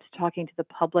the ships, talking to the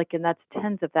public, and that's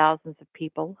tens of thousands of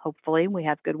people, hopefully. We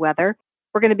have good weather.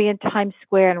 We're going to be in Times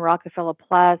Square and Rockefeller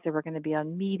Plaza. We're going to be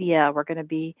on media. We're going to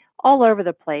be all over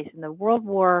the place. In the World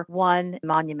War I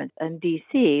monument in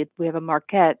D.C., we have a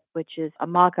maquette, which is a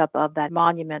mock-up of that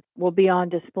monument, will be on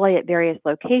display at various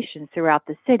locations throughout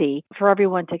the city for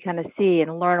everyone to kind of see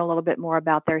and learn a little bit more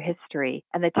about their history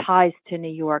and the ties to New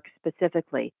York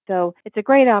specifically. So it's a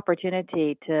great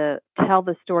opportunity to tell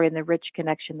the story and the rich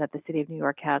connection that the city of New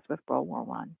York has with World War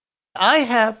I. I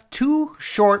have two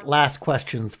short last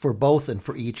questions for both and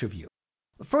for each of you.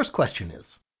 The first question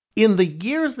is, in the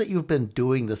years that you've been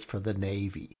doing this for the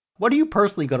Navy, what are you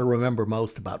personally going to remember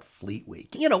most about Fleet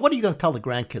Week? What are you going to tell the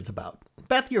grandkids about?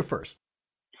 Beth, you're first.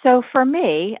 So for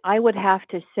me, I would have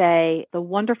to say the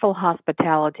wonderful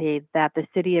hospitality that the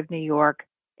city of New York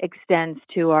extends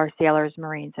to our sailors,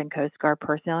 Marines, and Coast Guard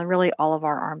personnel, and really all of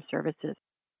our armed services.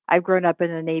 I've grown up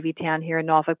in a Navy town here in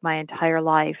Norfolk my entire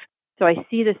life. So I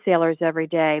see the sailors every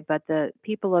day, but the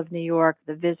people of New York,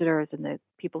 the visitors and the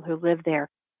people who live there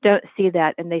don't see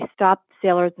that. And they stop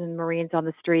sailors and Marines on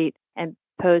the street and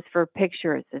pose for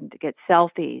pictures and to get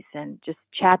selfies and just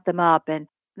chat them up. And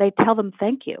they tell them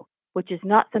thank you, which is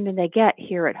not something they get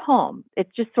here at home.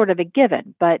 It's just sort of a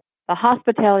given. But the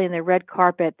hospitality and the red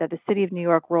carpet that the city of New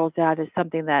York rolls out is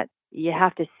something that you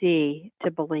have to see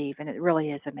to believe. And it really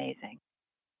is amazing.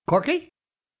 Corky?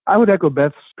 I would echo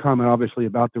Beth's comment, obviously,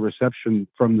 about the reception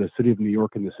from the city of New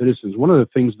York and the citizens. One of the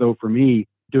things, though, for me,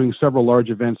 doing several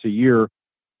large events a year,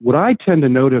 what I tend to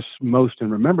notice most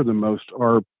and remember the most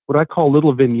are what I call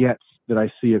little vignettes that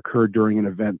I see occur during an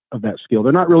event of that scale.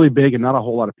 They're not really big and not a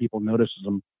whole lot of people notices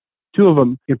them. Two of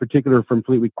them in particular from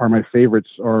Fleet Week are my favorites.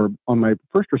 Are on my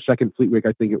first or second Fleet Week,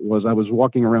 I think it was. I was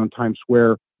walking around Times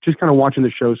Square, just kind of watching the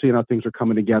show, seeing how things are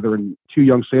coming together. And two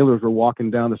young sailors were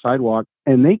walking down the sidewalk,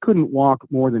 and they couldn't walk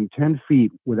more than 10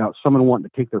 feet without someone wanting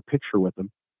to take their picture with them.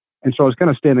 And so I was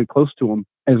kind of standing close to them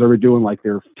as they were doing like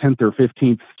their 10th or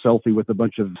 15th selfie with a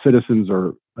bunch of citizens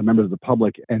or members of the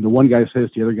public. And the one guy says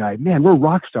to the other guy, "Man, we're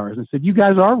rock stars." And I said, "You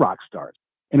guys are rock stars."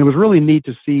 And it was really neat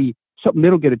to see something they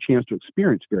don't get a chance to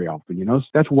experience very often, So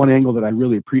that's one angle that I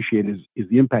really appreciate is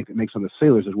the impact it makes on the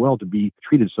sailors as well to be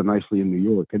treated so nicely in New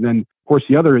York. And then, of course,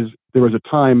 the other is there was a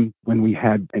time when we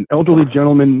had an elderly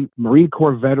gentleman, Marine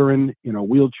Corps veteran, in a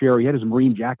wheelchair. He had his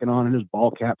Marine jacket on and his ball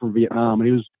cap from Vietnam, and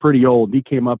he was pretty old. He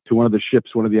came up to one of the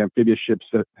ships, one of the amphibious ships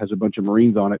that has a bunch of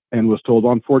Marines on it, and was told,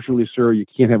 "Unfortunately, sir, you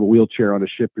can't have a wheelchair on a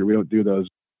ship here. We don't do those."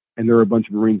 And there were a bunch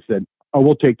of Marines said, "Oh,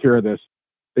 we'll take care of this."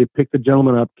 They picked the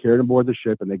gentleman up, carried him aboard the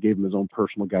ship, and they gave him his own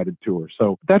personal guided tour.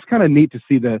 So that's kind of neat to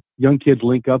see the young kids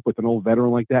link up with an old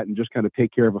veteran like that and just kind of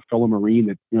take care of a fellow Marine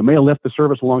that may have left the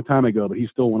service a long time ago, but he's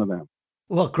still one of them.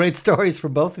 Well, great stories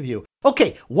from both of you.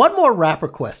 Okay, one more wrapper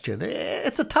question.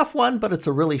 It's a tough one, but it's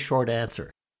a really short answer.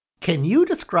 Can you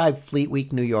describe Fleet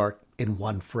Week New York in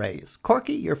one phrase?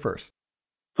 Corky, you're first.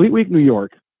 Fleet Week New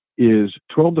York is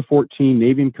 12 to 14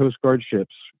 Navy and Coast Guard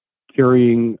ships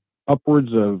carrying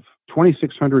upwards of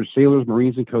 2,600 sailors,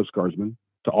 Marines, and Coast Guardsmen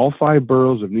to all 5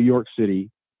 boroughs of New York City,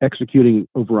 executing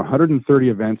over 130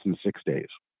 events in 6 days.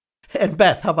 And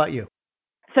Beth, how about you?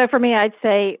 So for me, I'd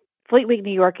say Fleet Week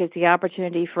New York is the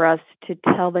opportunity for us to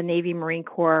tell the Navy, Marine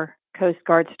Corps, Coast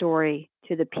Guard story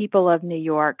to the people of New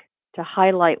York, to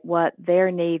highlight what their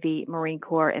Navy, Marine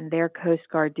Corps, and their Coast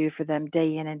Guard do for them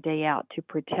day in and day out to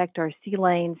protect our sea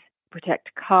lanes,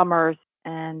 protect commerce,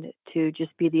 and to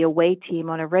just be the away team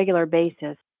on a regular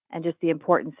basis, and just the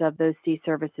importance of those sea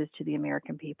services to the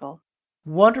American people.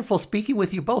 Wonderful speaking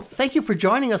with you both. Thank you for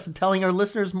joining us and telling our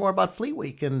listeners more about Fleet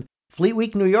Week and Fleet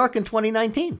Week New York in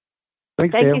 2019.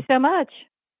 Thank you so much.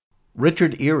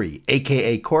 Richard Erie,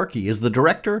 a.k.a. Corky, is the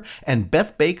director, and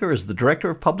Beth Baker is the director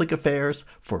of public affairs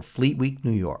for Fleet Week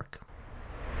New York.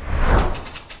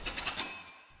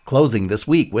 Closing this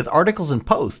week with articles and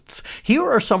posts, here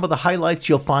are some of the highlights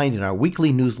you'll find in our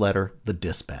weekly newsletter, The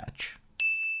Dispatch.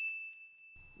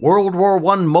 World War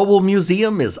I Mobile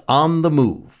Museum is on the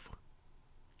move.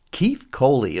 Keith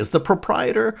Coley is the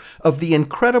proprietor of the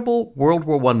incredible World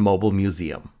War I Mobile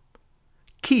Museum.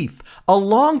 Keith, a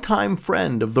longtime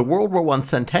friend of the World War I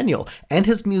Centennial and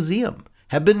his museum,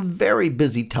 have been very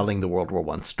busy telling the World War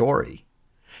I story.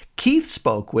 Keith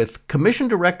spoke with Commission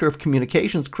Director of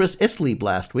Communications Chris Islieb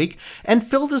last week and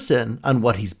filled us in on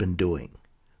what he's been doing.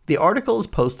 The article is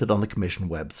posted on the Commission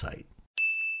website.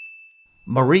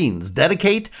 Marines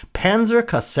dedicate Panzer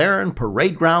Kaserne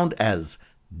Parade Ground as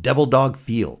Devil Dog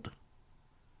Field.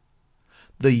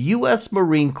 The U.S.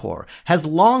 Marine Corps has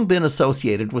long been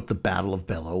associated with the Battle of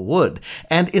Belleau Wood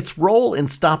and its role in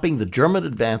stopping the German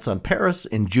advance on Paris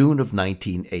in June of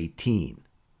 1918.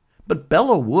 But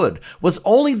Belleau Wood was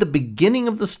only the beginning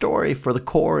of the story for the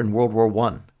Corps in World War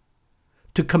I.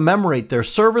 To commemorate their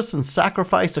service and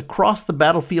sacrifice across the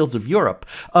battlefields of Europe,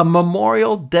 a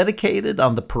memorial dedicated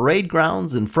on the parade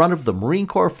grounds in front of the Marine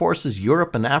Corps Forces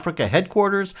Europe and Africa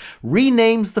headquarters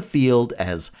renames the field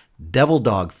as Devil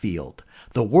Dog Field,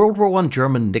 the World War I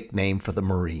German nickname for the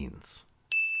Marines.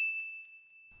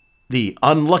 The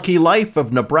unlucky life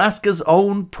of Nebraska's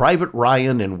own Private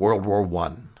Ryan in World War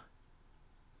I.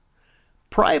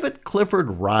 Private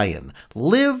Clifford Ryan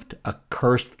lived a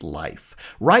cursed life,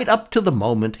 right up to the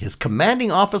moment his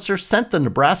commanding officer sent the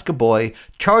Nebraska boy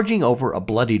charging over a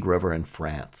bloodied river in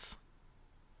France.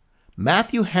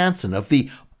 Matthew Hansen of the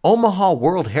Omaha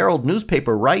World Herald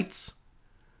newspaper writes,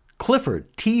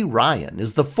 Clifford T. Ryan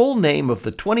is the full name of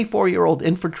the 24-year-old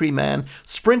infantryman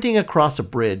sprinting across a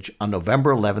bridge on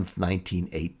November 11,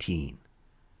 1918.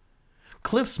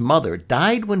 Cliff's mother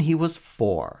died when he was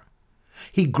 4.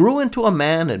 He grew into a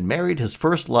man and married his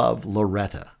first love,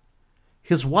 Loretta.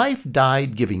 His wife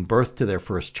died giving birth to their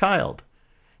first child,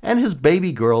 and his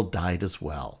baby girl died as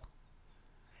well.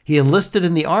 He enlisted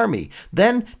in the Army,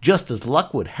 then, just as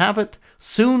luck would have it,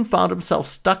 soon found himself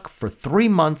stuck for 3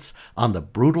 months on the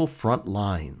brutal front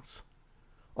lines.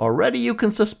 Already you can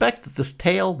suspect that this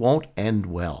tale won't end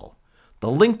well.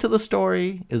 The link to the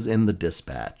story is in the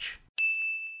dispatch.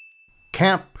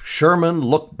 Camp Sherman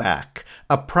Look Back,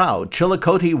 a proud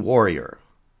Chillicothe warrior.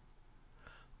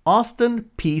 Austin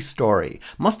P. Story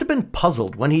must have been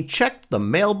puzzled when he checked the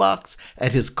mailbox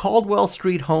at his Caldwell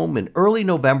Street home in early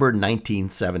November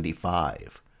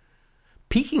 1975.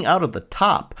 Peeking out of the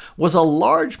top was a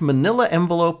large manila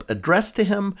envelope addressed to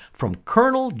him from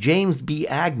Colonel James B.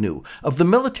 Agnew of the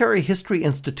Military History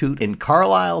Institute in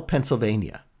Carlisle,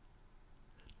 Pennsylvania.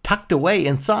 Tucked away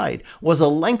inside was a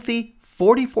lengthy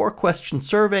 44-question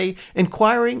survey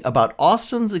inquiring about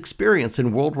Austin's experience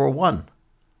in World War I.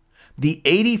 The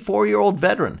 84-year-old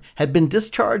veteran had been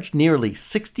discharged nearly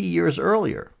 60 years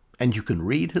earlier, and you can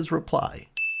read his reply.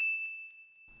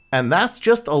 And that's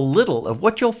just a little of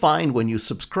what you'll find when you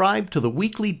subscribe to the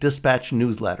weekly Dispatch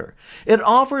newsletter. It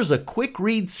offers a quick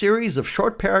read series of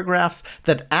short paragraphs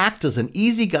that act as an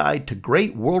easy guide to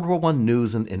great World War I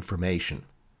news and information.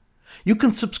 You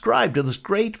can subscribe to this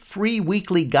great free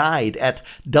weekly guide at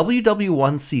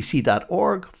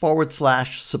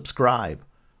ww1cc.org/subscribe,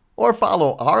 or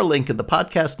follow our link in the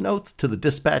podcast notes to the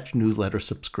Dispatch newsletter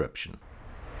subscription.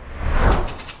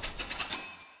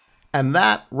 And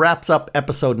that wraps up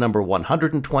episode number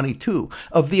 122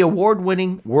 of the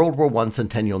award-winning World War I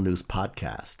Centennial News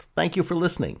Podcast. Thank you for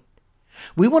listening.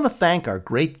 We want to thank our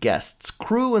great guests,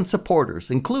 crew, and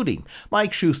supporters, including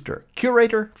Mike Schuster,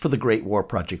 curator for the Great War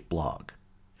Project blog,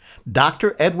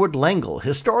 Dr. Edward Lengel,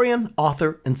 historian,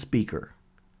 author, and speaker,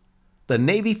 the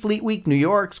Navy Fleet Week New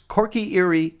York's Corky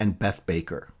Erie and Beth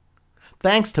Baker.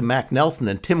 Thanks to Mac Nelson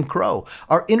and Tim Crow,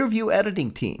 our interview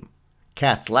editing team,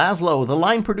 Katz Laszlo, the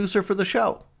line producer for the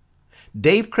show,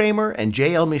 Dave Kramer and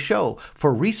J.L. Michaud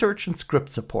for research and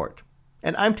script support,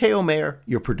 and I'm Teo Mayer,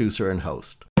 your producer and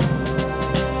host.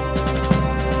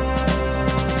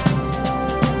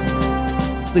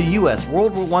 The U.S.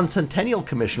 World War I Centennial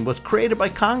Commission was created by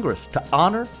Congress to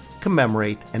honor,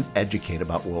 commemorate, and educate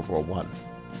about World War I.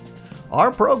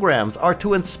 Our programs are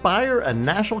to inspire a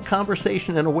national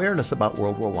conversation and awareness about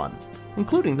World War I,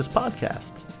 including this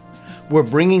podcast. We're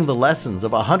bringing the lessons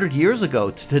of 100 years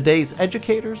ago to today's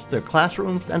educators, their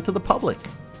classrooms, and to the public.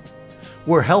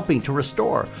 We're helping to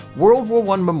restore World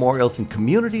War I memorials in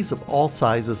communities of all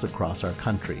sizes across our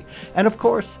country. And of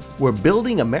course, we're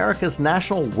building America's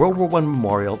National World War I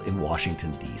Memorial in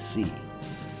Washington, D.C.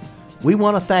 We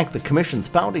want to thank the Commission's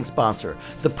founding sponsor,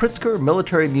 the Pritzker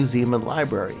Military Museum and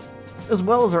Library, as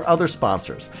well as our other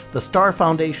sponsors, the Star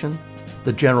Foundation,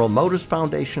 the General Motors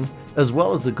Foundation, as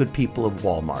well as the good people of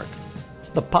Walmart.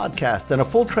 The podcast and a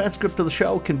full transcript of the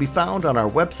show can be found on our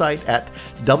website at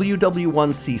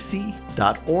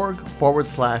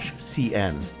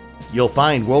ww1cc.org/CN. You'll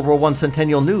find World War I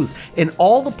Centennial News in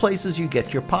all the places you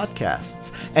get your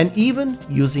podcasts, and even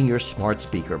using your smart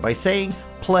speaker by saying,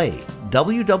 play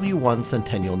WW1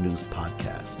 Centennial News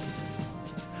Podcast.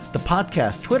 The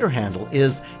podcast Twitter handle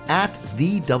is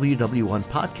 @the WW1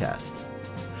 Podcast.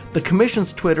 The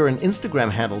Commission's Twitter and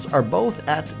Instagram handles are both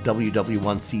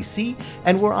 @WW1CC,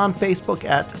 and we're on Facebook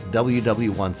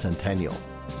 @WW1 Centennial.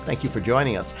 Thank you for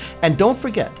joining us. And don't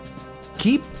forget,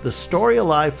 keep the story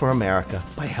alive for America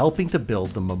by helping to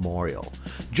build the memorial.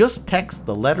 Just text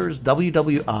the letters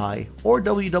WWI or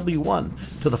WW1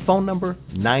 to the phone number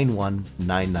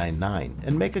 91999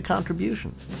 and make a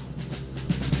contribution.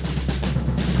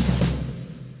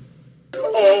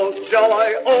 Oh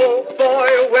joy, oh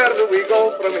boy, where do we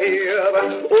go from here?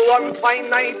 One fine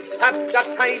night at the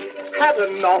tight, had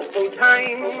an awful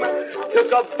time.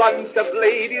 Took a bunch of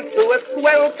ladies to a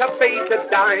swell cafe to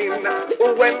dine.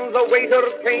 When the waiter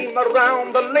came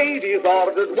around, the ladies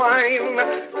ordered wine.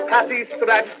 Patty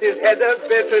scratched his head a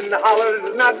bit and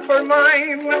hollered, not for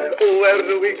mine. Where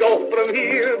do we go from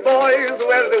here, boys?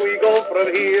 Where do we go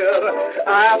from here?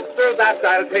 After that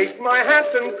I'll take my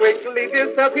hat and quickly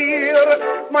disappear.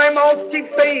 My mouth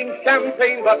keeps saying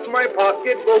champagne, but my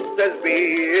pocketbook says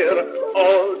beer.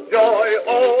 Oh joy,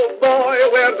 oh boy,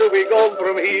 where do we go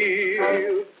from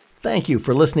here? Thank you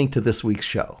for listening to this week's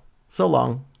show. So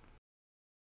long.